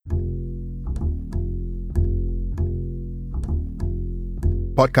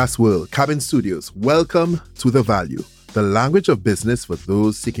Podcast World, Cabin Studios, welcome to The Value, the language of business for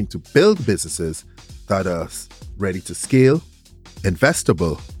those seeking to build businesses that are ready to scale,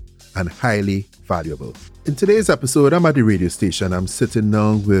 investable, and highly valuable. In today's episode, I'm at the radio station. I'm sitting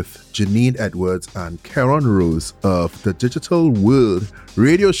now with Jynynn Edwards and Keron Rose of the Digital World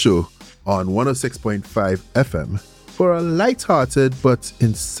radio show on 106.5 FM for a light-hearted but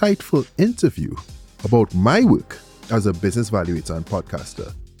insightful interview about my work as a business valuator and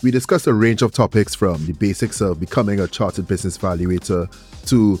podcaster. We discussed a range of topics from the basics of becoming a chartered business valuator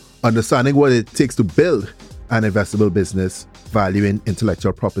to understanding what it takes to build an investable business, valuing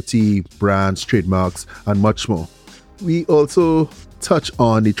intellectual property, brands, trademarks, and much more. We also touch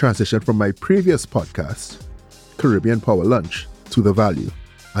on the transition from my previous podcast, Caribbean Power Lunch, to The Value,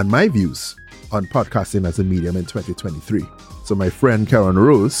 and my views on podcasting as a medium in 2023. So my friend Keron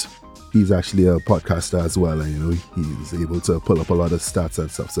Rose, he's actually a podcaster as well, and he's able to pull up a lot of stats and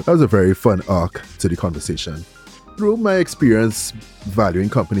stuff. So that was a very fun arc to the conversation. Through my experience valuing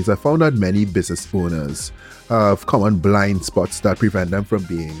companies, I found that many business owners have common blind spots that prevent them from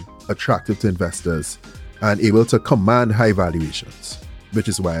being attractive to investors and able to command high valuations, which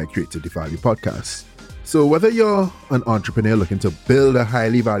is why I created the Value Podcast. So whether you're an entrepreneur looking to build a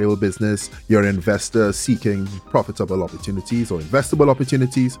highly valuable business, you're an investor seeking profitable opportunities or investable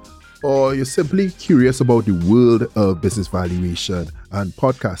opportunities, or you're simply curious about the world of business valuation and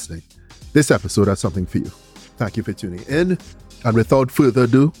podcasting, this episode has something for you. Thank you for tuning in. And without further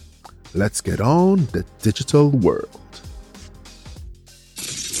ado, let's get on the digital world.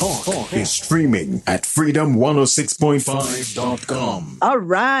 Talk is streaming at freedom106.5.com. All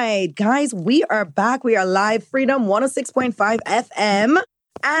right, guys, we are back. We are live, Freedom 106.5 FM.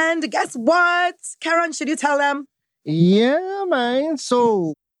 And guess what? Keron, should you tell them? Yeah, man.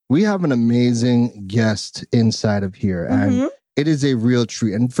 So we have an amazing guest inside of here. And it is a real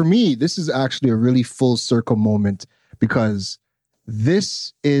treat. And for me, this is actually a really full circle moment because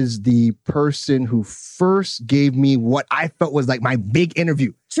this is the person who first gave me what I felt was like my big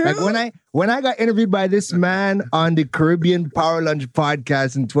interview. True. Like when I got interviewed by this man on the Caribbean Power Lunch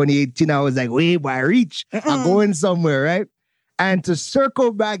podcast in 2018, I was like, wait, by reach, I'm going somewhere, right? And to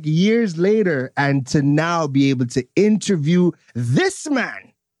circle back years later and to now be able to interview this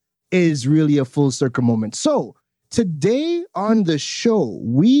man is really a full circle moment. So today on the show,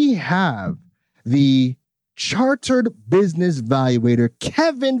 we have the Chartered Business Valuator,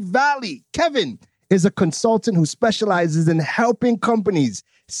 Keron Valley. Kevin is a consultant who specializes in helping companies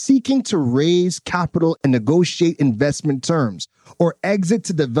seeking to raise capital and negotiate investment terms or exit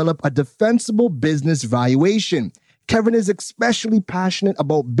to develop a defensible business valuation. Kevin is especially passionate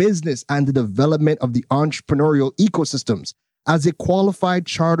about business and the development of the entrepreneurial ecosystems. As a qualified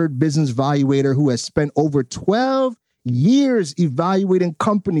chartered business valuator who has spent over 12 years evaluating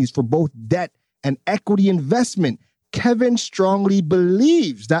companies for both debt and equity investment, Kevin strongly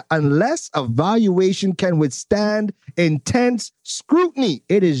believes that unless a valuation can withstand intense scrutiny,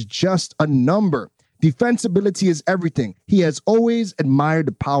 it is just a number. Defensibility is everything. He has always admired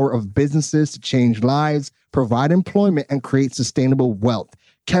the power of businesses to change lives, provide employment, and create sustainable wealth.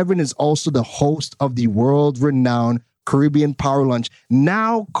 Kevin is also the host of the world-renowned Caribbean Power Lunch,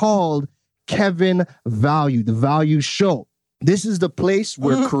 now called Keron Value, the Value Show. This is the place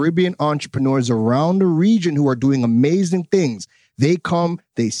where Caribbean entrepreneurs around the region who are doing amazing things, they come,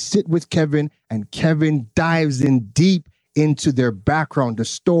 they sit with Kevin, and Kevin dives in deep into their background, the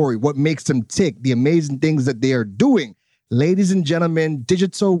story, what makes them tick, the amazing things that they are doing. Ladies and gentlemen,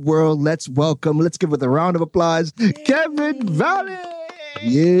 digital world, let's give it a round of applause, Keron Valley.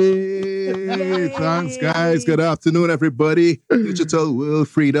 Yay! Thanks, guys. Good afternoon, everybody. Digital World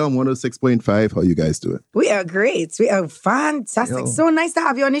Freedom 106.5. How you guys doing? We are great. We are fantastic. Yo. So nice to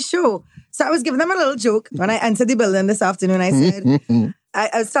have you on the show. So I was giving them a little joke when I entered the building this afternoon. I said, I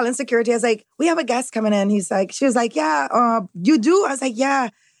was telling security, I was like, we have a guest coming in. She was like, yeah, you do? I was like, yeah.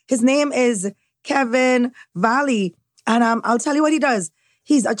 His name is Keron Valley. And I'll tell you what he does.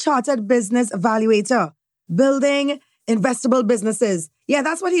 He's a chartered business valuator, building investable businesses. Yeah,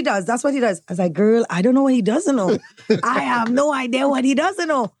 that's what he does. I was like, girl, I don't know what he doesn't know. I have no idea what he doesn't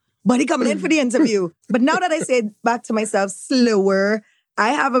know. But he coming in for the interview. But now that I say it back to myself slower, I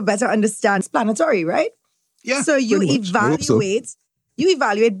have a better understanding. It's planetary, right? Yeah. So you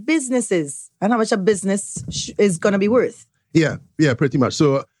evaluate businesses and how much a business is going to be worth. Yeah, pretty much.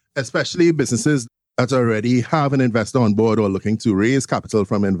 So especially businesses that already have an investor on board or looking to raise capital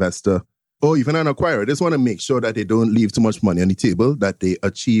from investor or even an acquirer, just want to make sure that they don't leave too much money on the table, that they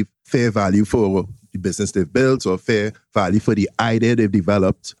achieve fair value for the business they've built or fair value for the idea they've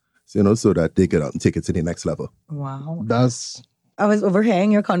developed, so that they get out and take it to the next level. Wow. I was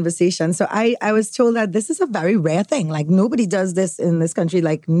overhearing your conversation. So I was told that this is a very rare thing. Like nobody does this in this country.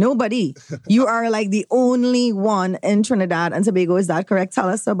 Like nobody. You are like the only one in Trinidad and Tobago. Is that correct? Tell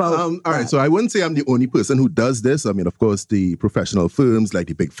us about all right. So I wouldn't say I'm the only person who does this. I mean, of course, the professional firms like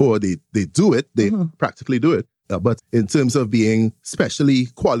the Big Four, they do it. They practically do it. But in terms of being specially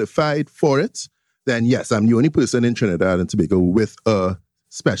qualified for it, then yes, I'm the only person in Trinidad and Tobago with a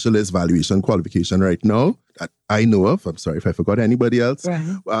specialist valuation qualification right now that I know of. I'm sorry if I forgot anybody else.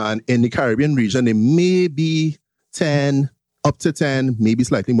 Right. And in the Caribbean region, it may be 10, up to 10, maybe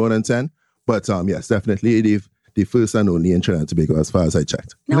slightly more than 10. But yes, definitely the first and only in Trinidad and Tobago as far as I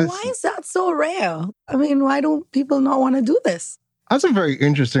checked. Now, why is that so rare? I mean, why don't people not want to do this? That's a very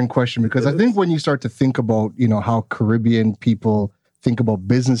interesting question because I think when you start to think about, how Caribbean people think about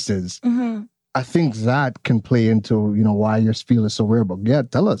businesses, I think that can play into, why your spiel is so rare. But yeah,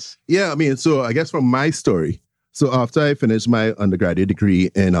 tell us. Yeah, I mean, so I guess from my story, so after I finished my undergraduate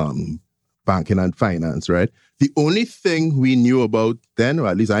degree in banking and finance, right? The only thing we knew about then, or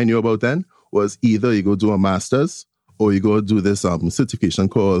at least I knew about then, was either you go do a master's or you go do this certification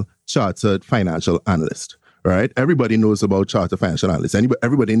called Chartered Financial Analyst. Right? Everybody knows about chartered financial analysts.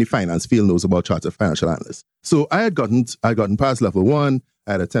 Everybody in the finance field knows about chartered financial analysts. So I had gotten past level 1,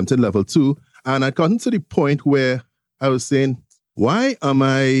 I had attempted level 2, and I'd gotten to the point where I was saying, why am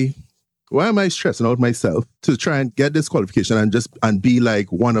I stressing out myself to try and get this qualification and be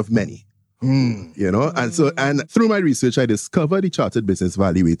like one of many? And through my research, I discovered the Chartered Business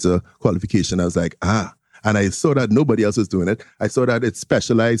Valuator qualification. I was like, and I saw that nobody else was doing it. I saw that it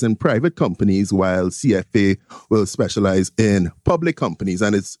specialized in private companies while CFA will specialize in public companies.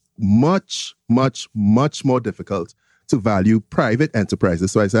 And it's much, much, much more difficult to value private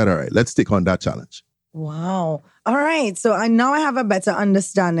enterprises. So I said, all right, let's take on that challenge. Wow. All right. So now I have a better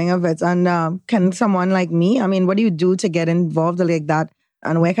understanding of it. And can someone like me, I mean, what do you do to get involved like that?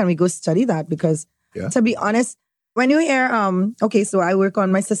 And where can we go study that? Because to be honest, when you hear, so I work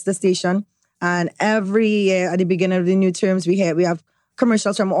on my sister station. And every year at the beginning of the new terms, we have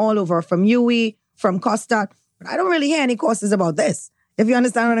commercials from all over, from UE, from Costa. But I don't really hear any courses about this. If you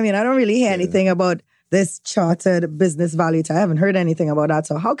understand what I mean, I don't really hear anything about this Chartered Business Valuator. I haven't heard anything about that.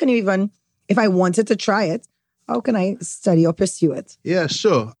 So how can you even, if I wanted to try it, how can I study or pursue it? Yeah,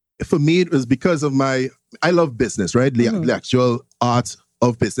 sure. For me, it was because of I love business, right? The actual art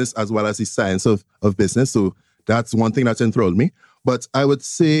of business as well as the science of business. So that's one thing that's enthralled me. But I would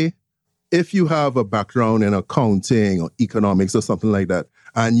say, if you have a background in accounting or economics or something like that,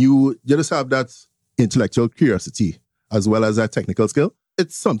 and you just have that intellectual curiosity as well as that technical skill,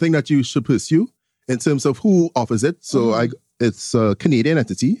 it's something that you should pursue in terms of who offers it. So it's a Canadian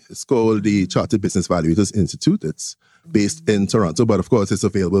entity. It's called the Chartered Business Valuators Institute. It's based in Toronto, but of course it's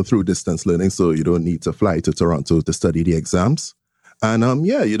available through distance learning, so you don't need to fly to Toronto to study the exams. And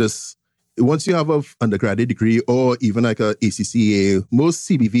you just, once you have an undergraduate degree or even like a ACCA, most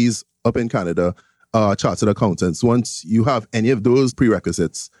CBVs up in Canada are chartered accountants. Once you have any of those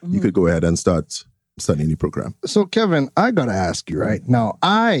prerequisites, you could go ahead and start studying the program. So, Kevin, I got to ask you, right? Now,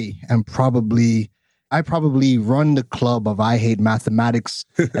 I probably run the club of I hate mathematics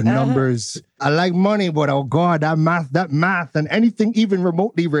and numbers. I like money, but oh God, that math and anything even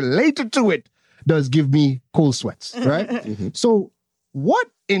remotely related to it does give me cold sweats, right? So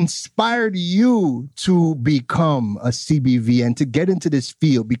what inspired you to become a CBV and to get into this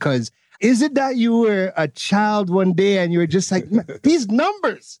field? Because is it that you were a child one day and you were just like, these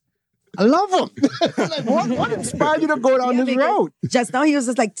numbers, I love them. Like, what inspired you to go down this road? Just now he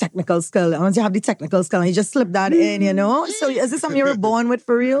uses like technical skill. Once you have the technical skill, and you just slip that in, So is this something you were born with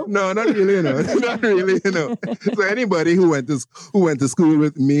for real? No, not really, not really, So anybody who went to school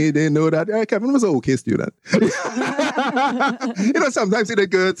with me, they know that Kevin was an okay student. Sometimes he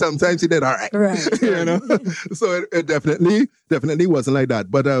did good, sometimes he did all right. Right. So it definitely wasn't like that.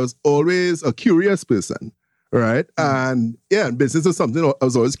 But I was always a curious person. Right. And business is something I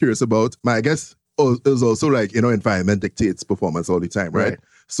was always curious about. I guess it was also like, environment dictates performance all the time. Right.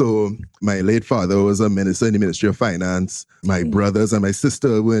 So my late father was a minister in the Ministry of Finance. My brothers and my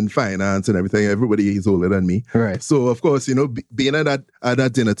sister were in finance and everything. Everybody is older than me. Right. So, of course, being at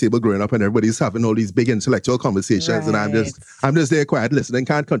that dinner table growing up and everybody's having all these big intellectual conversations and I'm just there quiet listening,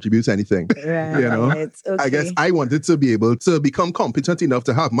 can't contribute to anything. Right. Okay. I guess I wanted to be able to become competent enough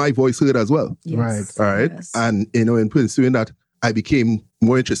to have my voice heard as well. Yes. Right. All right. Yes. And, in pursuing that, I became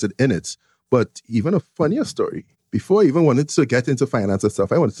more interested in it. But even a funnier story. Before I even wanted to get into finance and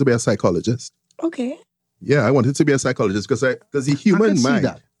stuff, I wanted to be a psychologist. Okay. Yeah, I wanted to be a psychologist because the human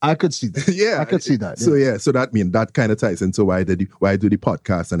mind. I could see that. Yeah. I could see that. So that kind of ties into why I do the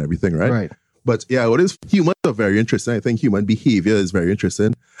podcast and everything, right? Right. But yeah, always humans are very interesting. I think human behavior is very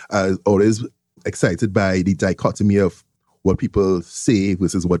interesting. Always excited by the dichotomy of what people say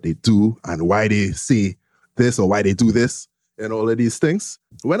versus what they do and why they say this or why they do this and all of these things.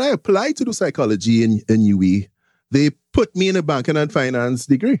 When I applied to do psychology in UE, they put me in a banking and finance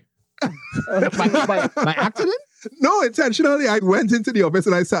degree. By accident? No, intentionally. I went into the office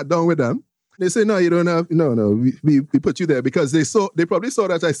and I sat down with them. They say, no, you don't have, we put you there because they probably saw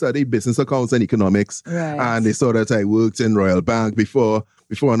that I studied business accounts and economics. Right. And they saw that I worked in Royal Bank before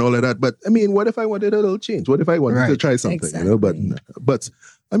and all of that. But I mean, what if I wanted a little change? What if I wanted to try something, Exactly. But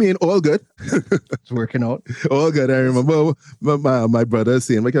I mean, all good. It's working out. All good. I remember my brother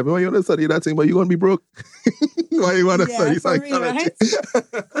saying, like, why you want to study that thing, but you going to be broke? Why you want to study psychology?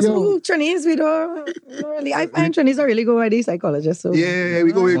 Trainees, we don't really. I find trainees are really good by these psychologists. So. Yeah,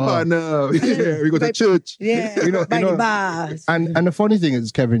 we go with partner. Yeah, we go to church. Yeah, by the bars. And the funny thing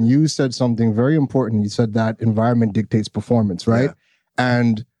is, Kevin, you said something very important. You said that environment dictates performance, right? Yeah.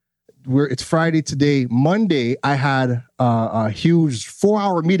 And it's Friday today. Monday, I had a huge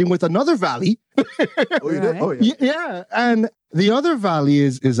 4-hour meeting with another Valley. Oh, you did? Oh, yeah. Yeah. And the other Valley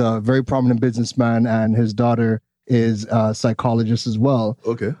is a very prominent businessman, and his daughter is a psychologist as well.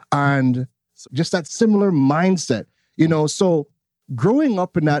 Okay. And just that similar mindset, so growing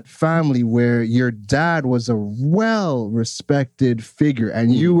up in that family where your dad was a well-respected figure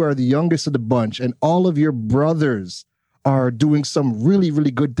and you are the youngest of the bunch and all of your brothers are doing some really,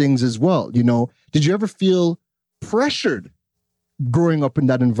 really good things as well. Did you ever feel pressured growing up in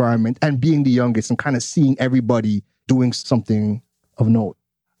that environment and being the youngest and kind of seeing everybody doing something of note?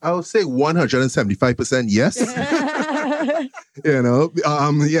 I would say 175% yes.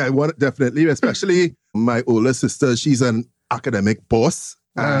 Definitely. Especially my older sister, she's an academic boss.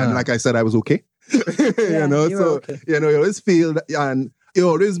 And like I said, I was okay. Okay. You always feel that, and you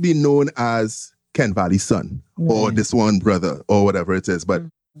always be known as Ken Valley's son or this one brother or whatever it is. But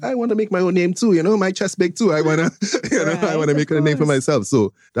I want to make my own name too. My chest big too. I want to, I want to make a name for myself.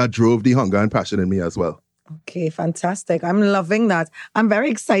 So that drove the hunger and passion in me as well. Okay, fantastic. I'm loving that. I'm very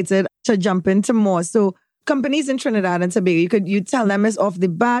excited to jump into more. So companies in Trinidad and Tobago, you tell them it's off the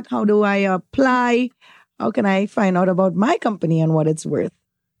bat. How do I apply? How can I find out about my company and what it's worth?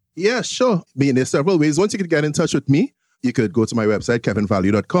 Yeah, sure. I mean, there's several ways. Once you could get in touch with me, you could go to my website,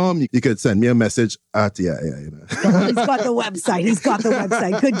 kevinvalue.com. You could send me a message at, He's got the website.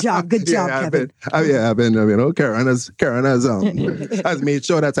 Good job, Kevin. Keron has made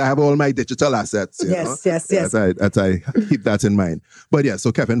sure that I have all my digital assets. Yes. That I keep that in mind. But yeah,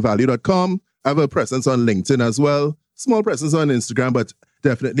 so kevinvalue.com. I have a presence on LinkedIn as well. Small presence on Instagram, but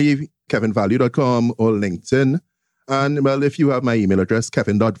definitely kevinvalue.com or LinkedIn. And well, if you have my email address,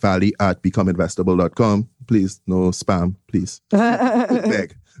 kevin.valley@becomeinvestable.com. Please, no spam, please.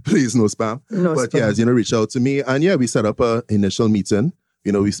 Beg. Please, no spam. But yeah, reach out to me. And yeah, we set up an initial meeting.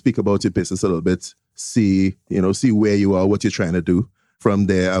 We speak about your business a little bit, see where you are, what you're trying to do. From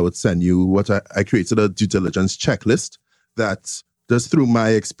there, I would send you what I created a due diligence checklist that just through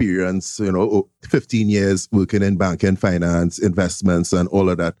my experience, 15 years working in banking, finance, investments, and all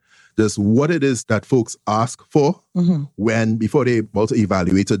of that. Just what it is that folks ask for before they also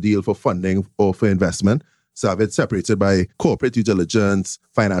evaluate a deal for funding or for investment. So have it separated by corporate due diligence,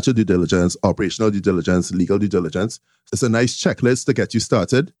 financial due diligence, operational due diligence, legal due diligence. It's a nice checklist to get you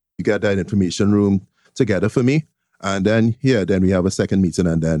started. You get that information room together for me. And then we have a second meeting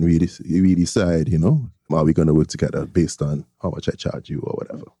and then we decide, are we going to work together based on how much I charge you or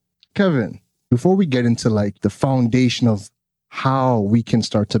whatever. Kevin, before we get into the foundation of how we can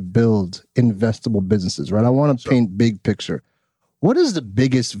start to build investable businesses, right? I want to paint big picture. What is the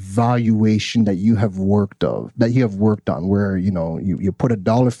biggest valuation that you have worked on where, you put a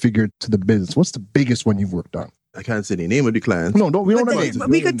dollar figure to the business? What's the biggest one you've worked on? I can't say the name of the client. No, we don't know. But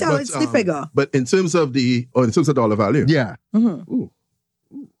we could tell it's the figure. But in terms of dollar value. Yeah. Mm-hmm.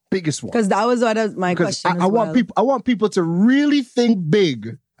 Biggest one. Because that was my question. I want people to really think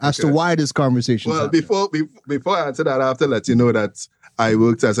big as to why this conversation. Well, before I answer that, I have to let you know that I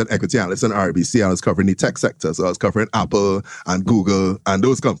worked as an equity analyst in RBC. I was covering the tech sector. So I was covering Apple and Google and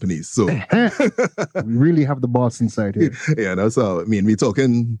those companies. So we really have the boss inside here. So we're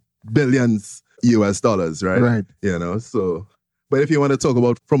talking billions US dollars, right? Right. So but if you want to talk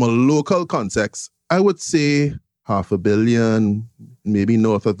about from a local context, I would say $500 million, maybe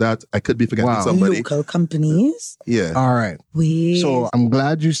north of that. I could be forgetting somebody. Local companies? Yeah. All right. So I'm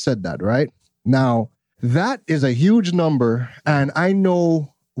glad you said that, right? Now, that is a huge number. And I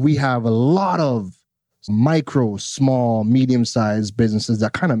know we have a lot of micro, small, medium-sized businesses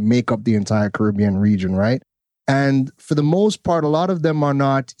that kind of make up the entire Caribbean region, right? And for the most part, a lot of them are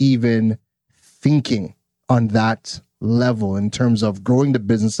not even thinking on that level in terms of growing the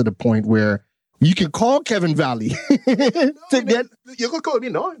business to the point where you can call Kevin Valley to get... You could call me,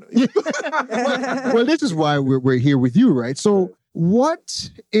 no. Well, this is why we're here with you, right? So what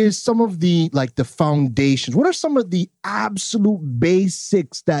is some of the foundations? What are some of the absolute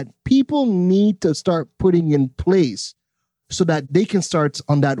basics that people need to start putting in place so that they can start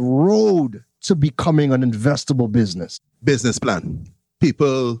on that road to becoming an investable business? Business plan.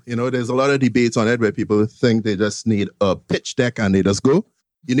 People, there's a lot of debates on it where people think they just need a pitch deck and they just go.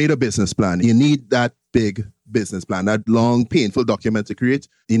 You need a business plan. You need that big business plan, that long, painful document to create.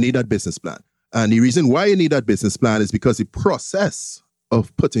 You need that business plan. And the reason why you need that business plan is because the process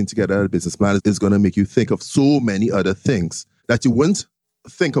of putting together a business plan is going to make you think of so many other things that you wouldn't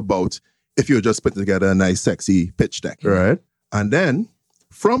think about if you're just putting together a nice, sexy pitch deck, right? And then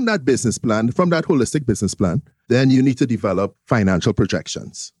from that business plan, from that holistic business plan, then you need to develop financial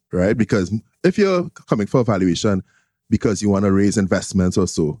projections, right? Because if you're coming for a valuation because you want to raise investments or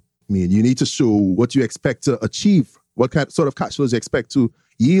so, you need to show what you expect to achieve, what sort of cash flows you expect to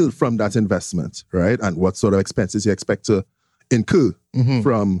yield from that investment, right? And what sort of expenses you expect to incur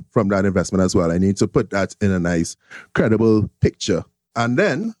from that investment as well. I need to put that in a nice, credible picture. And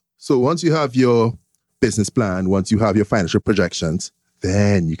then, so once you have your business plan, once you have your financial projections,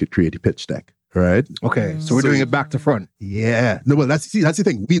 then you could create a pitch deck, right? Okay, so we're doing it back to front. Yeah. No, well, that's the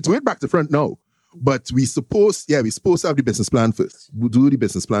thing. We do it back to front now. But we're supposed to have the business plan first. We'll do the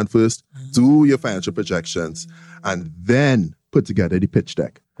business plan first, do your financial projections, and then put together the pitch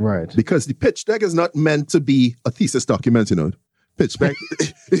deck. Right. Because the pitch deck is not meant to be a thesis document, Pitch deck.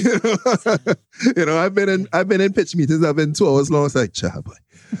 I've been in pitch meetings, I've been 2 hours long. It's like, boy.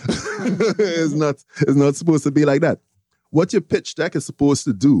 It's not supposed to be like that. What your pitch deck is supposed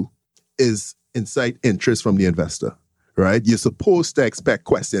to do is incite interest from the investor. Right? You're supposed to expect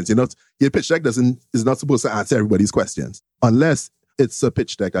questions. Your pitch deck is not supposed to answer everybody's questions unless it's a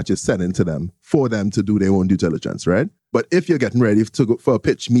pitch deck that you're sending to them for them to do their own due diligence, right? But if you're getting ready to go for a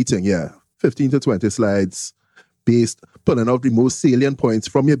pitch meeting, 15 to 20 slides pulling out the most salient points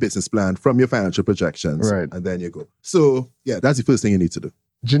from your business plan, from your financial projections, right? And then you go. So, that's the first thing you need to do.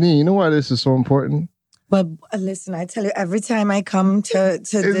 Jynynn, you know why this is so important? But listen, I tell you, every time I come to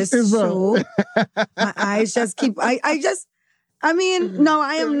this show, my eyes just keep, no,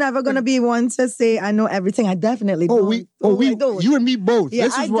 I am never going to be one to say I know everything. I definitely don't. I don't. You and me both. Yeah,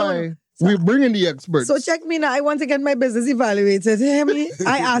 this is why we're bringing the experts. So check me now. I want to get my business evaluated. Hear me?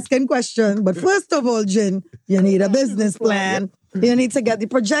 I asking questions. But first of all, Jyn, you need a business plan. You need to get the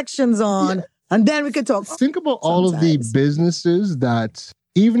projections on. And then we could talk. Think about all of the businesses that...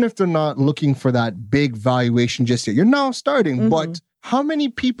 even if they're not looking for that big valuation just yet, you're now starting. But how many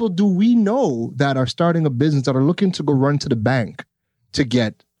people do we know that are starting a business that are looking to go run to the bank to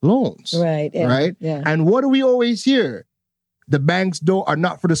get loans? Right. Yeah, right? Yeah. And what do we always hear? The banks are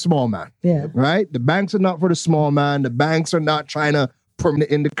not for the small man. Yeah. Right? The banks are not for the small man. The banks are not trying to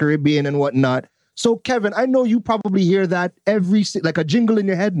permanent in the Caribbean and whatnot. So, Kevin, I know you probably hear that like a jingle in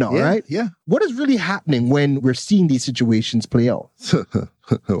your head now, right? Yeah. What is really happening when we're seeing these situations play out?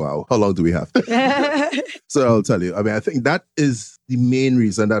 Wow. How long do we have? So I'll tell you. I think that is the main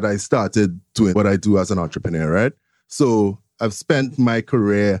reason that I started doing what I do as an entrepreneur, right? So I've spent my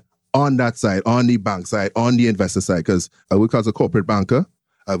career on that side, on the bank side, on the investor side, because I worked as a corporate banker.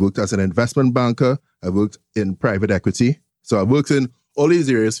 I worked as an investment banker. I worked in private equity. So I worked in all these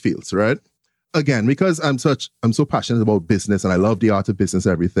various fields, right? Again, because I'm so passionate about business and I love the art of business,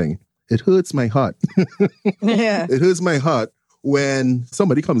 everything. It hurts my heart. Yeah. It hurts my heart when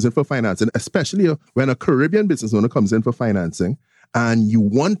somebody comes in for financing, especially when a Caribbean business owner comes in for financing and you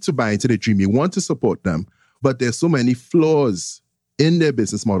want to buy into the dream, you want to support them, but there's so many flaws in their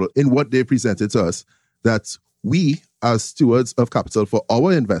business model, in what they presented to us, that we, as stewards of capital for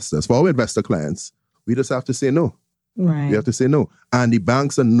our investors, for our investor clients, we just have to say no. Right. You have to say no. And the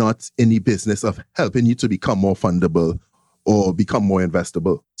banks are not in the business of helping you to become more fundable or become more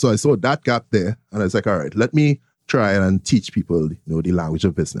investable. So I saw that gap there and I was like, all right, let me try and teach people, the language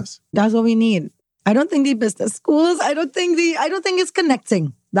of business. That's what we need. I don't think the business schools, I don't think it's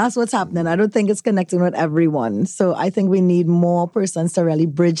connecting. That's what's happening. I don't think it's connecting with everyone. So I think we need more persons to really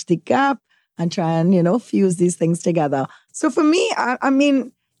bridge the gap and try and, fuse these things together. So for me, I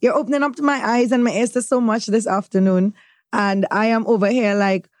mean, you're opening up my eyes and my ears to so much this afternoon. And I am over here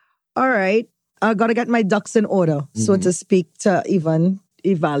like, all right, I got to get my ducks in order, so to speak, to even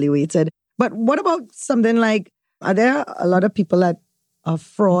evaluate it. But what about something like, are there a lot of people that are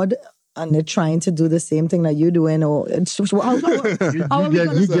fraud and they're trying to do the same thing that you're doing? Or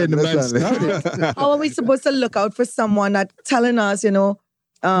how are we supposed to look out for someone that telling us,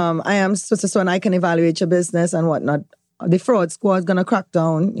 I am so and I can evaluate your business and whatnot. The fraud squad's gonna crack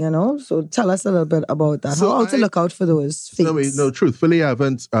down, So tell us a little bit about that. How to look out for those fakes. No, truthfully, I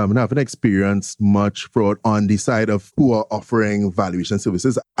haven't experienced much fraud on the side of who are offering valuation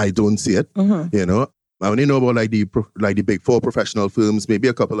services. I don't see it. I only know about like the big four professional firms, maybe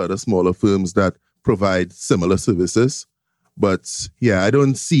a couple other smaller firms that provide similar services. But yeah, I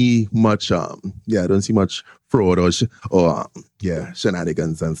don't see much. Fraud or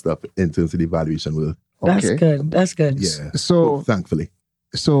shenanigans and stuff in terms of the valuation world. That's good. That's good. Yeah. So thankfully.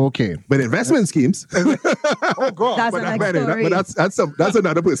 So okay. But investment schemes. Oh God. That's that's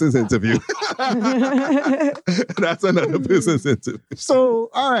another person's interview. That's another person's interview. So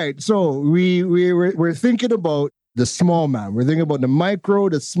all right. So we're thinking about the small man. We're thinking about the micro,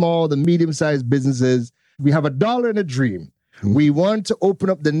 the small, the medium-sized businesses. We have $1 and a dream. Mm-hmm. We want to open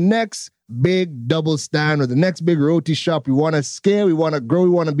up the next big double stand or the next big roti shop. We want to scale. We want to grow. We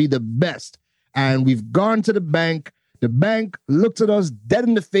want to be the best. And we've gone to the bank. The bank looks at us dead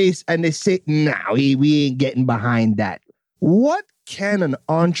in the face and they say, nah, we ain't getting behind that. What can an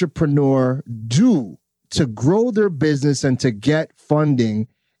entrepreneur do to grow their business and to get funding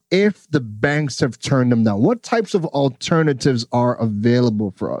if the banks have turned them down? What types of alternatives are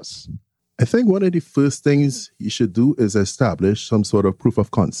available for us? I think one of the first things you should do is establish some sort of proof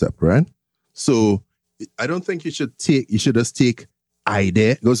of concept, right? So I don't think you should just take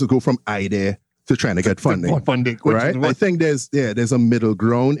idea, go from idea to trying to get funding. Right? I think there's a middle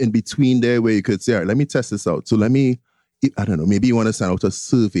ground in between there where you could say, all right, let me test this out. So maybe you want to send out a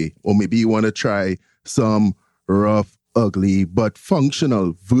survey, or maybe you want to try some rough, ugly, but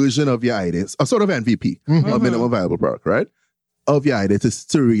functional version of your ideas, a sort of MVP, a minimum viable product, right? Of your idea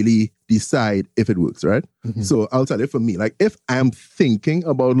to really decide if it works, right? Mm-hmm. So I'll tell you, for me, like if I'm thinking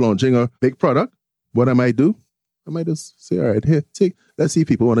about launching a big product, what I might do, I might just say, all right, here, let's see if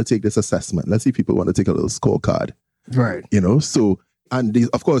people want to take this assessment. Let's see if people want to take a little scorecard. Right. So, and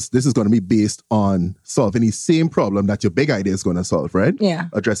of course, this is going to be based on solving the same problem that your big idea is going to solve, right? Yeah.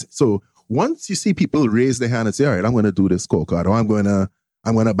 Address it. So once you see people raise their hand and say, all right, I'm going to do this scorecard, or I'm going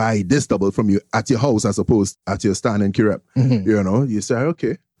to buy this double from you at your house as opposed at your stand in Keron. Mm-hmm. You say,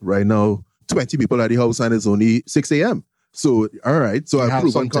 okay, right now, 20 people at the house and it's only 6 a.m. So, all right. So I've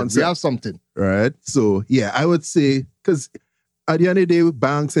proven concept. We have something. Right. So, yeah, I would say, because at the end of the day,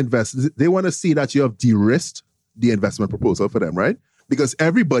 banks, investors, they want to see that you have de-risked the investment proposal for them, right? Because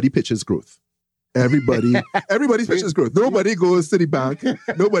everybody pitches growth. Everybody pitches growth. Nobody goes to the bank.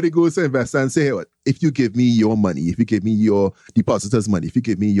 Nobody goes to investor and say, hey, if you give me your money, if you give me your depositors' money, if you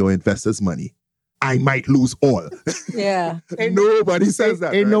give me your investors' money, I might lose all. Yeah. Nobody says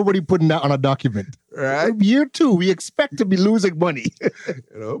that. Ain't nobody putting that on a document. Right? Year 2, we expect to be losing money.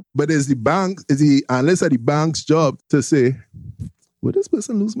 But is the analyst at the bank's job to say, would this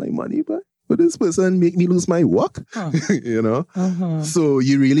person lose my money, but would this person make me lose my work? So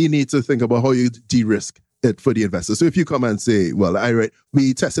you really need to think about how you de-risk it for the investor. So if you come and say, well,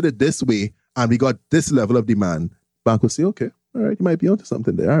 we tested it this way and we got this level of demand, bank will say, okay, all right, you might be onto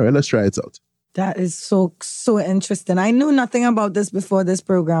something there. All right, let's try it out. That is so interesting. I knew nothing about this before this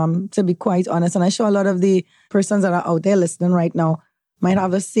program, to be quite honest. And I'm sure a lot of the persons that are out there listening right now might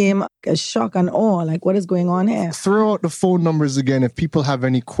have the same shock and awe, like what is going on here? Throw out the phone numbers again if people have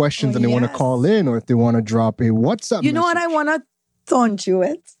any questions and they want to call in, or if they want to drop a WhatsApp You know message. what I want to taunt you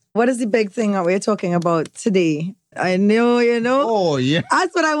with? What is the big thing that we're talking about today? I know, Oh, yeah.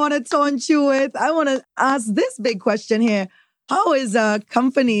 That's what I want to taunt you with. I want to ask this big question here. How is a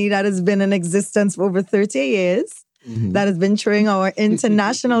company that has been in existence for over 30 years, that has been throwing our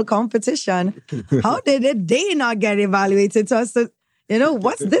international competition, how did they not get evaluated to us?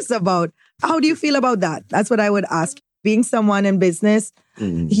 What's this about? How do you feel about that? That's what I would ask. Being someone in business,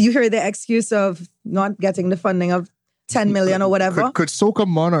 you hear the excuse of not getting the funding of 10 million or whatever. Could Soca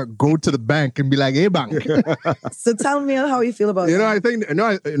Monarch go to the bank and be like, hey, bank? So tell me how you feel about that. I think,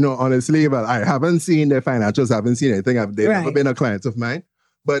 honestly, well, I haven't seen their financials, haven't seen anything. They've never been a client of mine.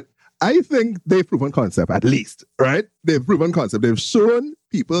 But I think they've proven concept, at least, right? They've proven concept. They've shown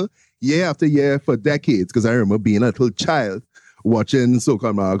people year after year for decades, because I remember being a little child watching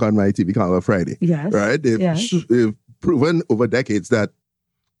Soca Monarch on my TV on Friday. Yes. Right? They've proven over decades that,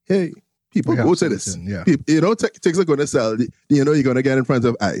 hey, people go to this. Yeah. People, tickets are going to sell. You're going to get in front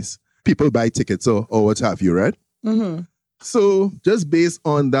of eyes. People buy tickets or what have you, right? Mm-hmm. So just based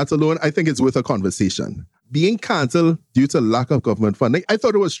on that alone, I think it's worth a conversation. Being cancelled due to lack of government funding, I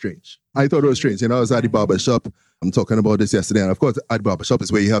thought it was strange. I was at the barbershop. I'm talking about this yesterday. And of course, at the barbershop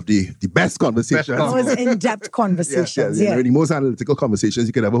is where you have the best conversations. Those in-depth conversations. The most analytical conversations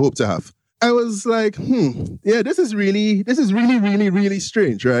you could ever hope to have. I was like, yeah, this is really, really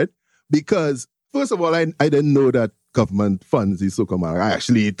strange, right? Because first of all, I didn't know that government funds the Soca Monarch. I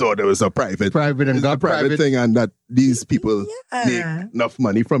actually thought it was a private thing, and that these people make enough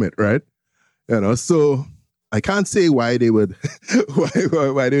money from it, right? So I can't say why they would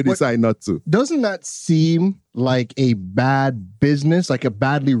why they would decide not to. Doesn't that seem like a bad business, like a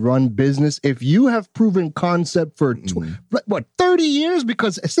badly run business? If you have proven concept for 30 years,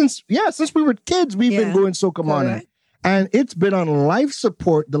 because since we were kids, we've been going Soca Monarch. And it's been on life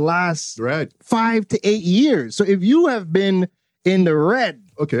support the last 5 to 8 years. So if you have been in the red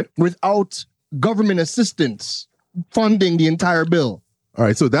without government assistance funding the entire bill. All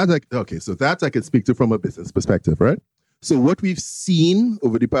right, so that I could speak to from a business perspective, right? So what we've seen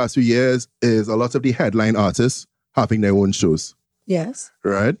over the past few years is a lot of the headline artists having their own shows. Yes.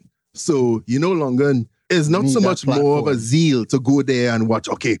 Right? So you no longer, it's not so much more of a zeal to go there and watch,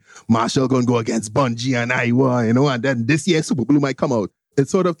 okay, Marshall gonna go against Bungie and Iowa, and then this year Super Blue might come out. It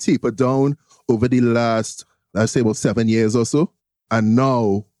sort of tapered down over the last, let's say about 7 years or so. And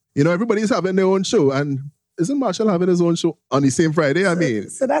now, everybody's having their own show. And isn't Marshall having his own show on the same Friday?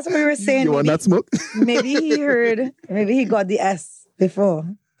 So that's what we were saying. You want that smoke? Maybe he got the S before.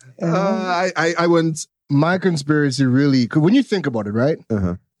 I wouldn't. My conspiracy really, because when you think about it, right?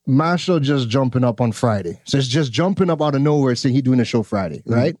 Uh-huh. Marshall just jumping up on Friday. So it's just jumping up out of nowhere saying he's doing a show Friday,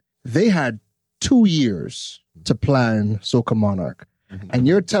 right? They had 2 years to plan Soca Monarch. And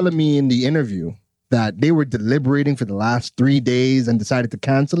you're telling me in the interview that they were deliberating for the last 3 days and decided to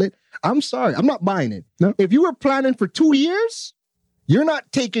cancel it. I'm sorry, I'm not buying it. No. If you were planning for 2 years, you're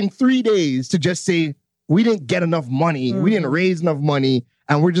not taking 3 days to just say, we didn't get enough money, we didn't raise enough money,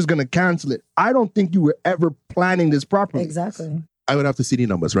 and we're just going to cancel it. I don't think you were ever planning this properly. Exactly. I would have to see the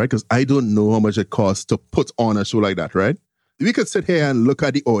numbers, right? Because I don't know how much it costs to put on a show like that, right? We could sit here and look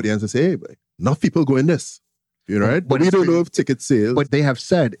at the audience and say, hey, enough people go in this. Right? But we don't know if ticket sales. But they have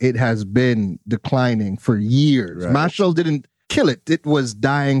said it has been declining for years. Right. Marshall didn't kill it. It was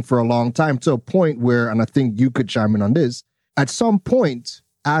dying for a long time, to a point where, and I think you could chime in on this, at some point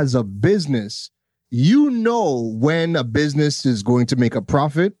as a business, when a business is going to make a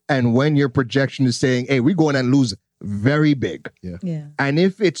profit and when your projection is saying, hey, we're going to lose very big. Yeah. And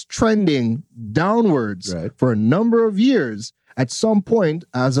if it's trending downwards for a number of years, at some point,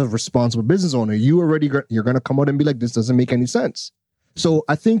 as a responsible business owner, you're going to come out and be like, this doesn't make any sense. So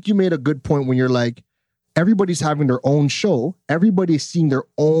I think you made a good point when you're like, everybody's having their own show. Everybody's seeing they're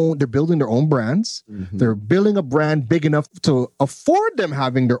building their own brands. They're building a brand big enough to afford them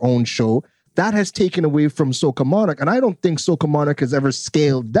having their own show. That has taken away from Soca Monarch. And I don't think Soca Monarch has ever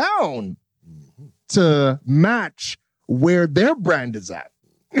scaled down to match where their brand is at.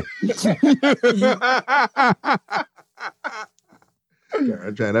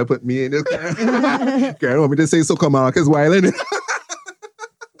 Keron trying to put me in this. Keron want me to say Soca Monarch is wild. No,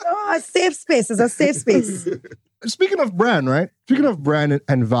 a safe space is a safe space. Speaking of brand, right? Speaking of brand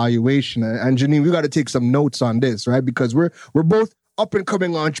and valuation, and Jynynn, we got to take some notes on this, right? Because we're both up and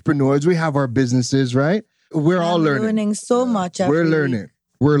coming entrepreneurs. We have our businesses, right? We're all learning So much. We're learning.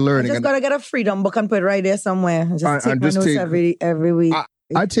 We're learning. I just gotta get a freedom book and put it right there somewhere. Just take my notes every week.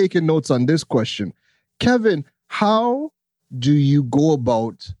 I taking notes on this question. Kevin, how do you go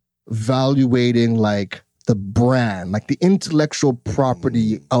about evaluating like the brand, like the intellectual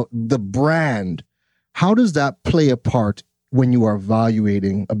property of the brand? How does that play a part when you are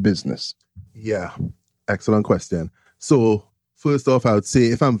evaluating a business? Yeah, excellent question. So first off, I would say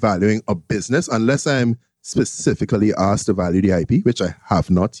if I'm valuing a business, unless I'm specifically asked to value the IP, which I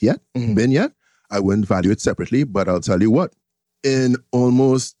have not yet been yet, I wouldn't value it separately. But I'll tell you what, in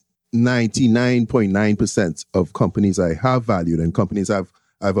almost 99.9% of companies I have valued and companies I've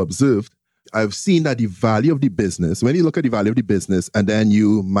observed, I've seen that the value of the business, when you look at the value of the business and then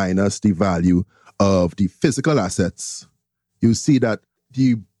you minus the value of the physical assets, you see that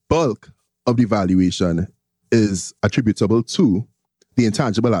the bulk of the valuation is attributable to the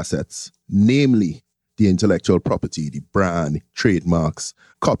intangible assets, namely the intellectual property, the brand, trademarks,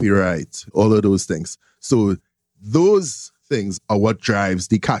 copyright, all of those things. So those things are what drives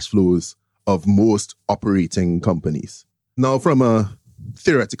the cash flows of most operating companies. Now, from a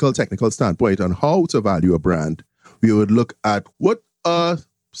theoretical, technical standpoint on how to value a brand, we would look at what are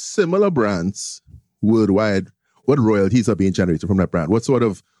similar brands worldwide, what royalties are being generated from that brand, what sort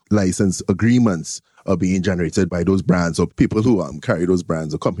of license agreements are being generated by those brands or people who carry those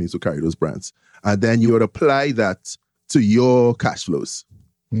brands or companies who carry those brands. And then you would apply that to your cash flows.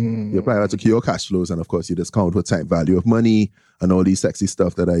 You apply that to your cash flows, and of course, you discount for time value of money and all these sexy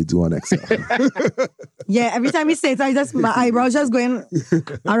stuff that I do on Excel. Yeah, every time you say it, my eyebrows just going,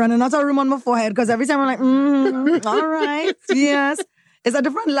 I run another room on my forehead because every time I'm like, all right, yes. It's a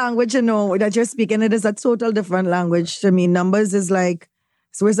different language, that you're speaking. It is a total different language to me. Numbers is like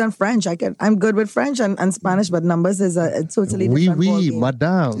Swiss and French. I'm good with French and Spanish, but numbers is a totally different ballgame.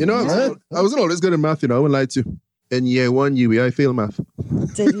 Madame. I wasn't always good at math, I wouldn't lie to you. In year 1 UB, I failed math.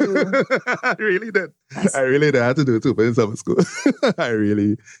 Did you? I really did. I had to do it too, but in summer school.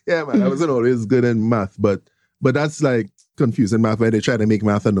 I wasn't always good in math, but that's like confusing math where they try to make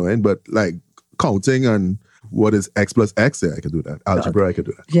math annoying, but like counting and what is X plus X, I could do that. Algebra, I could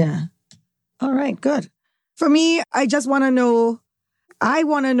do that. Yeah. All right, good. For me, I just want to know,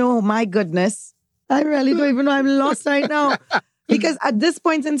 my goodness, I really don't even know, I'm lost right now. Because at this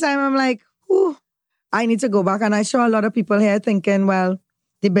point in time, I'm like, whew, I need to go back. And I'm sure a lot of people here thinking, well,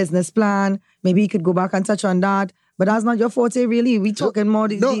 the business plan, maybe you could go back and touch on that. But that's not your forte, really. We talking more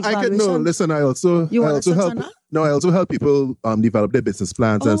the valuation. Listen, I also help people develop their business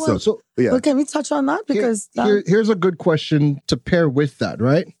plans and stuff. Well, can we touch on that? Because here's a good question to pair with that,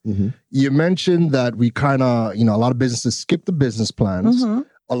 right? Mm-hmm. You mentioned that we kind of, a lot of businesses skip the business plans. Mm-hmm.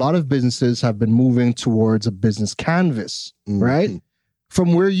 A lot of businesses have been moving towards a business canvas, right?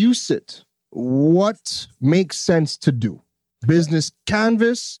 From where you sit, what makes sense to do? Business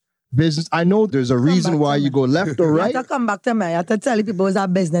canvas, business. I know there's a reason why you go left or right. You have to come back to me. I have to tell people it's a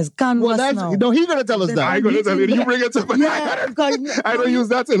business canvas now. He's going to tell us that. I'm going to tell you. You bring it up. I don't use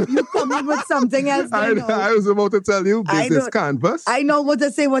that. You come up with something else. I was about to tell you business canvas. I know what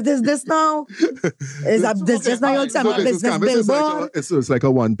to say. What is this now? Is this just now you'll tell me business billboard? It's like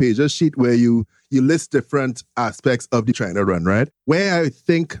a one-pager sheet where you list different aspects of the trying to run, right? Where I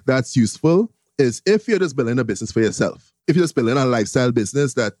think that's useful is if you're just building a business for yourself. If you're just building a lifestyle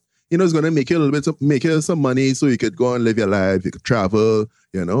business that, is going to make you a little bit, make you some money so you could go and live your life, you could travel,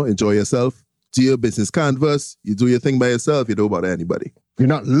 enjoy yourself. Do your business canvas, you do your thing by yourself, you don't bother anybody. You're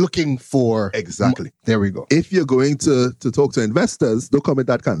not looking for... Exactly. There we go. If you're going to talk to investors, don't come with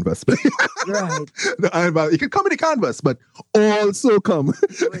that canvas. Right. You can come with the canvas, but also come,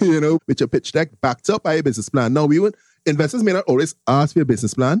 with your pitch deck backed up by a business plan. Now, investors may not always ask for your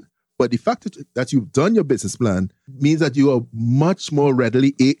business plan, but the fact that you've done your business plan means that you are much more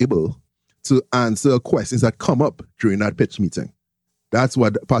readily able to answer questions that come up during that pitch meeting. That's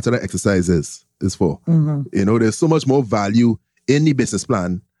what part of the exercise is for. Mm-hmm. There's so much more value in the business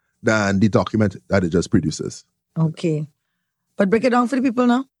plan than the document that it just produces. Okay. But break it down for the people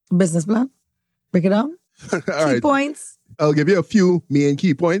now. Business plan. Break it down. Key points. I'll give you a few main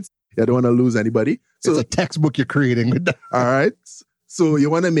key points. I don't want to lose anybody. So it's a textbook you're creating with that. All right. So you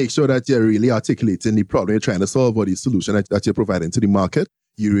want to make sure that you're really articulating the problem you're trying to solve or the solution that you're providing to the market.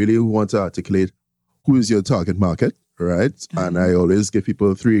 You really want to articulate who is your target market, right? Mm-hmm. And I always give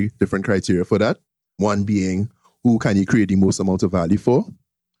people 3 different criteria for that. One being, who can you create the most amount of value for?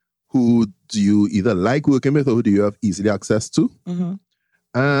 Who do you either like working with or who do you have easily access to? Mm-hmm.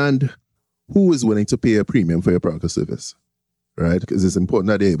 And who is willing to pay a premium for your product or service, right? Because it's important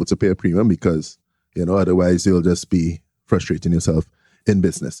that they're able to pay a premium because, otherwise you'll just be frustrating yourself in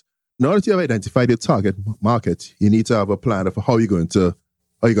business. Now that you have identified your target market, you need to have a plan of how you're going to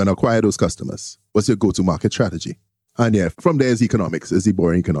acquire those customers. What's your go-to-market strategy? And from there is economics, is the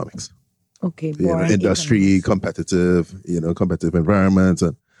boring economics. Okay, boring industry, economics. competitive environments,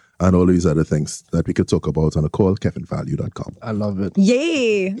 and all these other things that we could talk about on a call, kevinvalue.com. I love it.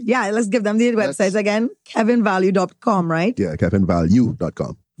 Yay! Yeah, let's give them the websites again. kevinvalue.com, right? Yeah,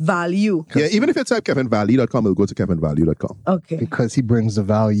 kevinvalue.com. Value. Yeah, even if you type kevinvalue.com, it'll go to kevinvalue.com. Okay. Because he brings the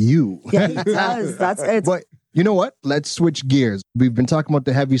value. Yeah, he does. That's it. But you know what? Let's switch gears. We've been talking about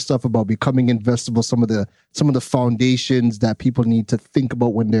the heavy stuff about becoming investable, some of the foundations that people need to think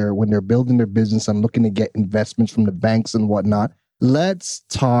about when they're building their business and looking to get investments from the banks and whatnot. Let's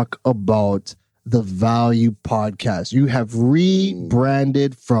talk about the Value Podcast. You have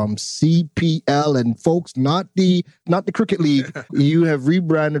rebranded from CPL, and folks, not the Cricket League. You have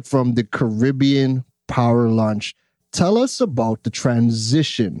rebranded from the Caribbean Power Lunch. Tell us about the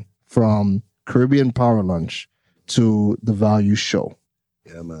transition from Caribbean Power Lunch to the Value Show.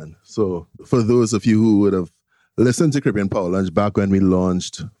 Yeah, man. So for those of you who would have listened to Caribbean Power Lunch back when we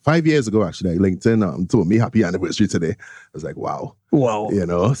launched 5 years ago, actually, LinkedIn told me happy anniversary today. I was like, wow.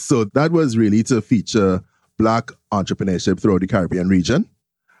 So that was really to feature Black entrepreneurship throughout the Caribbean region.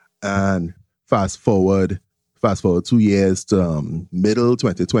 And fast forward 2 years to middle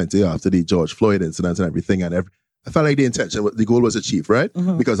 2020 after the George Floyd incident and everything, and I felt like the goal was achieved, right?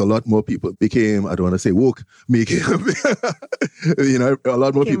 Because a lot more people became, I don't want to say woke, became, a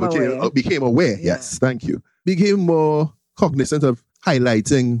lot more people became aware. Yeah. Yes, thank you. Became more cognizant of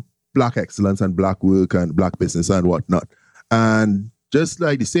highlighting Black excellence and Black work and Black business and whatnot. And just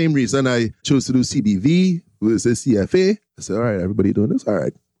like the same reason I chose to do CBV versus CFA, I said, all right, everybody doing this? All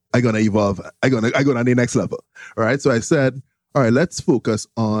right, I'm going to evolve. I'm going to the next level. All right, so I said, all right, let's focus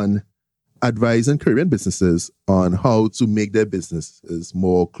on advising Caribbean businesses on how to make their businesses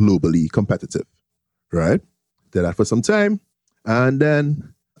more globally competitive, right? Did that for some time. And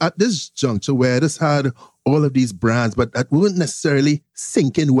then at this juncture where I just had all of these brands, but that weren't necessarily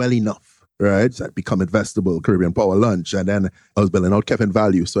sinking well enough, right? So I'd become Investible, Caribbean Power Lunch, and then I was building out Keron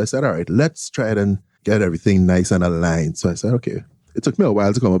Value. So I said, all right, let's try it and get everything nice and aligned. So I said, okay. It took me a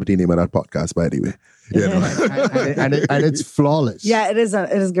while to come up with the name of that podcast, by the way. And it's flawless. Yeah, it is.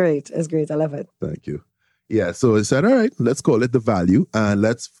 It is great. It's great. I love it. Thank you. Yeah, so I said, all right, let's call it The Value. And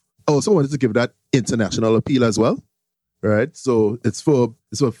let's also wanted to give that international appeal as well, right? So it's for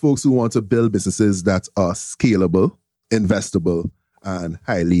folks who want to build businesses that are scalable, investable, and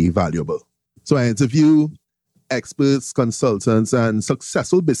highly valuable. So I interview experts, consultants, and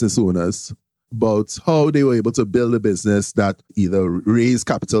successful business owners about how they were able to build a business that either raised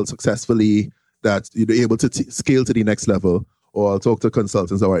capital successfully, that you're able to scale to the next level, or I'll talk to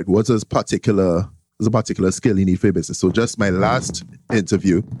consultants, all right, what's a particular skill you need for your business? So just my last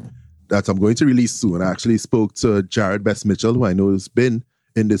interview that I'm going to release soon, I actually spoke to Jared Best Mitchell, who I know has been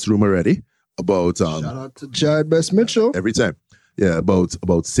in this room already, about... Shout out to Jared Best Mitchell. Every time. Yeah,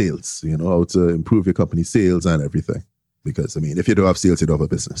 about sales, how to improve your company's sales and everything. Because, if you don't have sales, you don't have a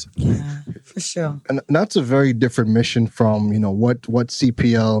business. Yeah, for sure. And that's a very different mission from, what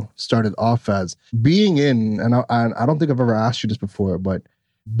CPL started off as. Being in, and I don't think I've ever asked you this before, but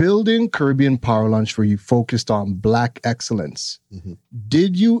building Caribbean Power Lunch where you focused on Black excellence,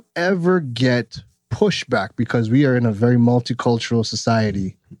 did you ever get pushback? Because we are in a very multicultural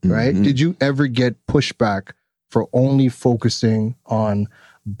society, right? Did you ever get pushback for only focusing on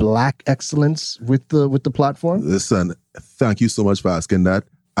Black excellence with the platform? Listen, thank you so much for asking that.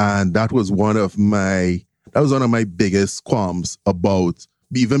 And that was one of my biggest qualms about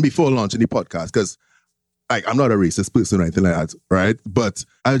even before launching the podcast, because I'm not a racist person or anything like that, right? But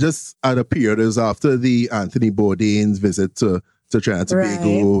I just had a period, it was after the Anthony Bourdain's visit to Trinidad and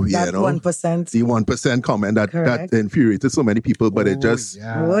Tobago, that 1%. The 1% comment that infuriated so many people, but it just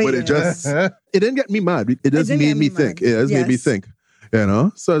it didn't get me mad. It just made me think. It just made me think.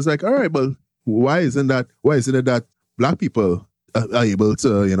 So it's like, all right, but why isn't it that Black people are able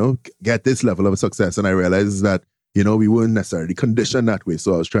to, get this level of success? And I realized that, we weren't necessarily conditioned that way.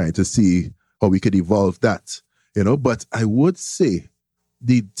 So I was trying to see how we could evolve that, But I would say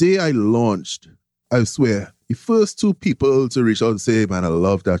the day I launched, I swear, the first two people to reach out and say, man, I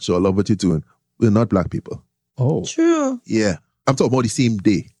love that show. I love what you're doing. We're not Black people. Oh. True. Yeah. I'm talking about the same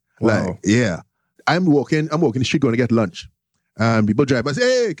day. Wow. I'm walking the street going to get lunch. And people drive by and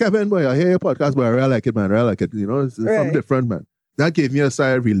say, hey, Kevin, boy, I hear your podcast, boy. I really like it, man. I really like it. It's something different, man. That gave me a sigh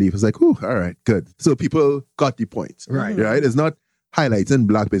of relief. It's like, all right, good. So people got the point. Right. Right? It's not highlighting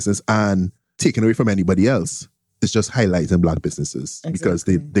Black business and taking away from anybody else. It's just highlighting Black businesses because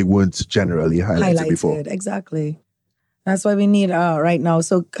they weren't generally highlighted before. Exactly. That's why we need right now.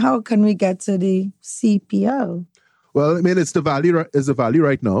 So how can we get to the CPL? Well, it's the value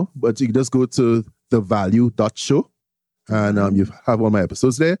right now, but you can just go to thevalue.show. And you have all my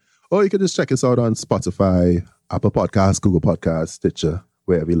episodes there. Or you can just check us out on Spotify, Apple Podcasts, Google Podcasts, Stitcher,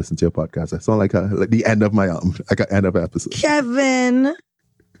 wherever you listen to your podcast. I sound like the end of my end of an episode. Kevin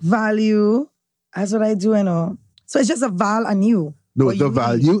Value. That's what I do, So it's just a Val and you. No, the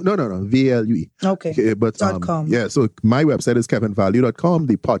value. No. VLUE. Okay. But .com. Yeah. So my website is kevinvalue.com.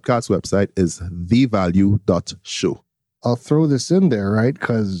 The podcast website is thevalue.show. I'll throw this in there, right?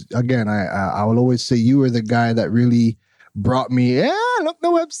 Because again, I will always say you were the guy that really brought me, look the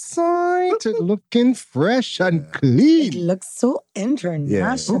website, looking fresh and clean. It looks so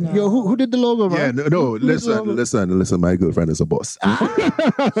international. Yeah. Who did the logo, man? Yeah, no, listen, my girlfriend is a boss.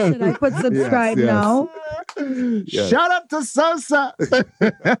 Should I put subscribe now? Yeah. Shout out to Salsa.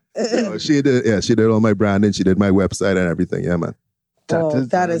 She did all my branding, she did my website and everything. Yeah, man.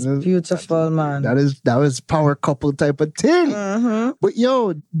 That is beautiful, man. That was power couple type of thing. Mm-hmm. But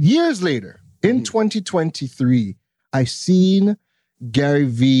years later, in 2023, I seen Gary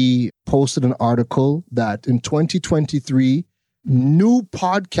V posted an article that in 2023, new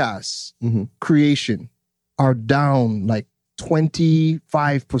podcasts creation are down like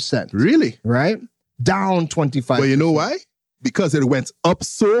 25%. Really? Right? Down 25%. But you know why? Because it went up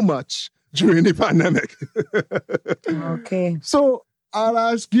so much during the pandemic. Okay. So I'll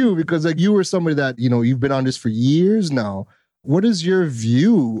ask you, because like you were somebody that, you've been on this for years now. What is your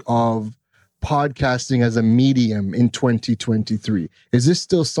view of podcasting as a medium in 2023? Is this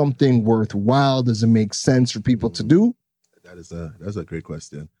still something worthwhile? Does it make sense for people to do? That's a great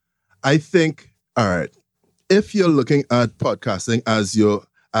question. I think, all right, if you're looking at podcasting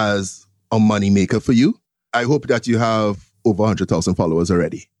as a money maker for you, I hope that you have over 100,000 followers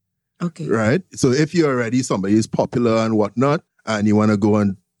already. Okay. Right? So if you're already somebody who's popular and whatnot, and you want to go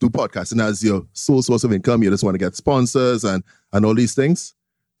and do podcasting as your sole source of income, you just want to get sponsors and all these things,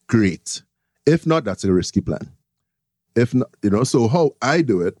 great. If not, that's a risky plan. If not, so how I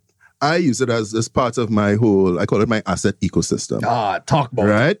do it, I use it as part of my whole, I call it my asset ecosystem. Talk about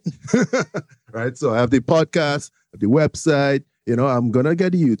right? Right. So I have the podcast, the website, I'm going to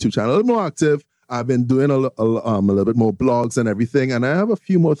get the YouTube channel a little more active. I've been doing a little bit more blogs and everything, and I have a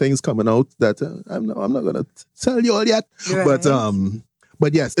few more things coming out that I'm not going to tell you all yet. Right.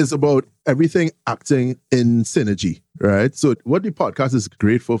 But yes, it's about everything acting in synergy, right? So what the podcast is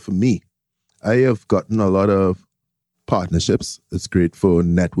great for me, I have gotten a lot of partnerships. It's great for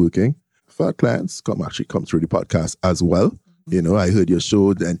networking. For our clients, come through the podcast as well. I heard your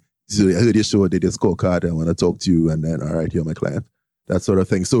show, did your scorecard, I want to talk to you, and then, all right, you're my client. That sort of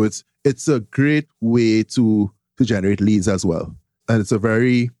thing. So it's a great way to generate leads as well. And it's a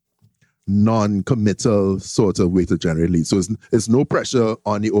very non-committal sort of way to generate leads. So it's no pressure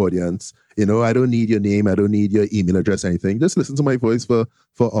on the audience. I don't need your name. I don't need your email address, anything. Just listen to my voice for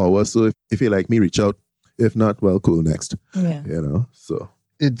hours. So if you like me, reach out. If not, well, cool, next. Yeah. So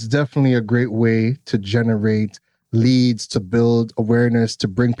it's definitely a great way to generate leads, to build awareness, to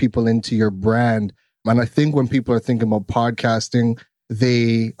bring people into your brand. And I think when people are thinking about podcasting,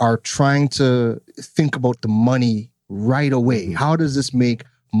 they are trying to think about the money right away. How does this make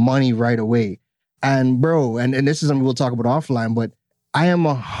money right away? And bro, and this is something we'll talk about offline, but I am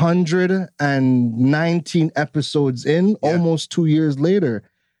 119 episodes in, almost 2 years later.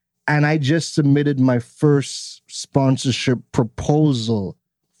 And I just submitted my first sponsorship proposal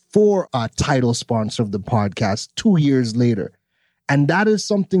for a title sponsor of the podcast 2 years later. And that is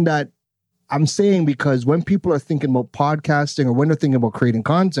something that I'm saying, because when people are thinking about podcasting or when they're thinking about creating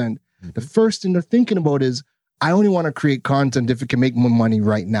content, the first thing they're thinking about is, I only want to create content if it can make me money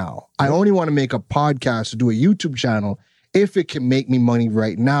right now. I only want to make a podcast or do a YouTube channel if it can make me money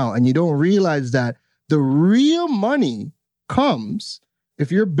right now. And you don't realize that the real money comes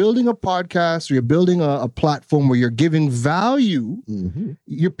if you're building a podcast or you're building a platform where you're giving value.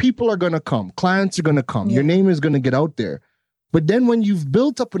 Your people are going to come. Clients are going to come. Your name is going to get out there. But then when you've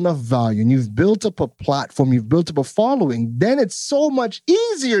built up enough value and you've built up a platform, you've built up a following, then it's so much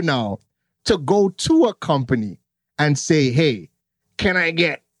easier now to go to a company and say, hey, can I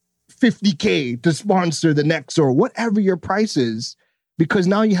get $50K to sponsor the next, or whatever your price is? Because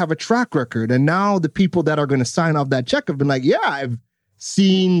now you have a track record. And now the people that are going to sign off that check have been like, yeah, I've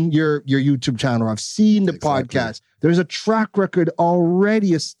seen your YouTube channel. I've seen the podcast. There's a track record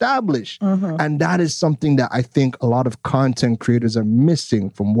already established. And that is something that I think a lot of content creators are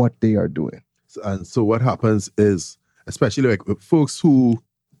missing from what they are doing. So what happens is, especially like folks who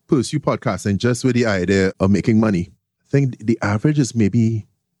pursue podcasting just with the idea of making money, I think the average is maybe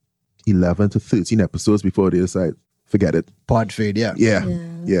 11 to 13 episodes before they decide, forget it. Pod fade,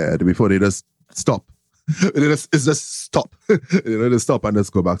 Yeah, before they just stop. It's just stop. Just stop and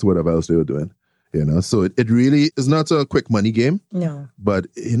just go back to whatever else they were doing. So it really is not a quick money game. No. But,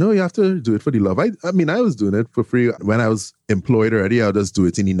 you have to do it for the love. I mean, I was doing it for free. When I was employed already, I'll just do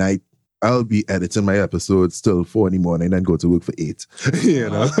it in the night. I'll be editing my episodes till 4 in the morning and go to work for 8.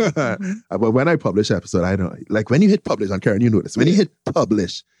 But when I publish episode, I don't, like when you hit publish on Keron, you know this. When you hit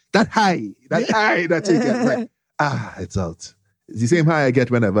publish, that high that you get, like, it's out. It's the same high I get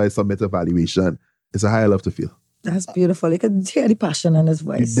whenever I submit a valuation. It's a high I love to feel. That's beautiful. You can hear the passion in his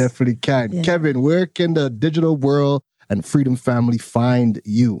voice. You definitely can. Yeah. Kevin, where can the digital world and Freedom family find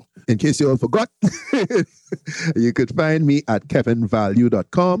you? In case you all forgot, you could find me at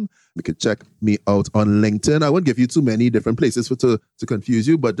kevinvalue.com. You could check me out on LinkedIn. I won't give you too many different places to confuse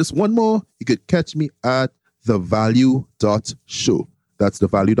you, but just one more. You could catch me at thevalue.show. That's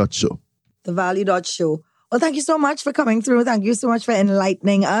thevalue.show. Thevalue.show. Well, thank you so much for coming through. Thank you so much for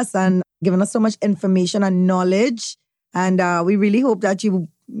enlightening us and giving us so much information and knowledge. And we really hope that you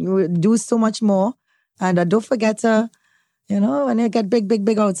do so much more. And don't forget to, when you get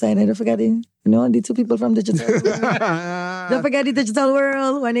big outside, don't forget, the two people from digital world. Don't forget the digital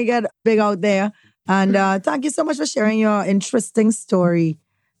world when you get big out there. And thank you so much for sharing your interesting story.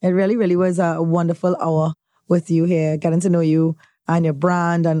 It really, really was a wonderful hour with you here, getting to know you and your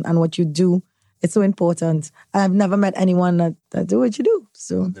brand and what you do. It's so important. I've never met anyone that do what you do.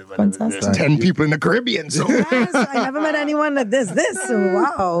 So fantastic. There's 10 people in the Caribbean. So Yes, I never met anyone that does this. So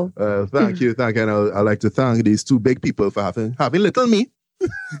wow. Thank you. And I'd like to thank these two big people for having little me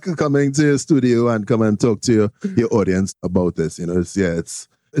coming to your studio and come and talk to your audience about this. You know, it's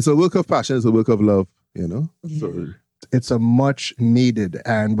a work of passion. It's a work of love, you know. Yeah. So it's a much needed.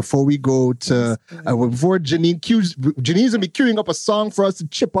 And before we go to, before Jynnynn's gonna be queuing up a song for us to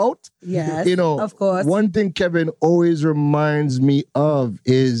chip out. Yes, You know, of course. one thing Kevin always reminds me of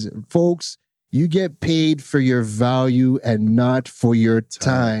is, folks, you get paid for your value and not for your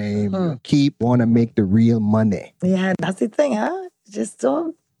time. Want to make the real money. Yeah, that's the thing, huh? Just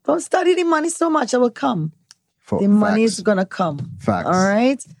don't study the money so much. It will come. The money is gonna come.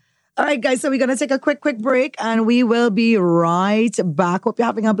 Facts. All right, guys. So we're gonna take a quick break, and we will be right back. Hope you're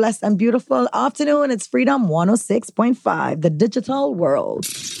having a blessed and beautiful afternoon. It's Freedom 106.5, the digital world.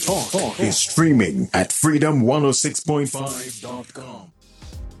 Talk is streaming at freedom106.5.com.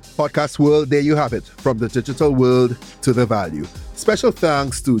 Podcast world, there you have it. From the digital world to the value. Special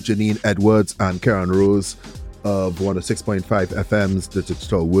thanks to Jynynn Edwards and Keron Rose of 106.5 FM's The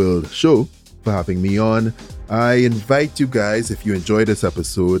Digital World show for having me on. I invite you guys, if you enjoyed this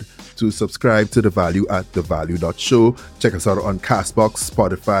episode, to subscribe to The Value at thevalue.show. Check us out on Castbox,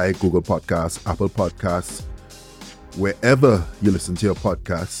 Spotify, Google Podcasts, Apple Podcasts, wherever you listen to your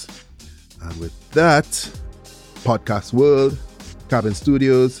podcasts. And with that, Podcast World, Cabin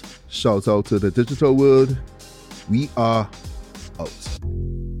Studios, shout out to the digital world. We are out.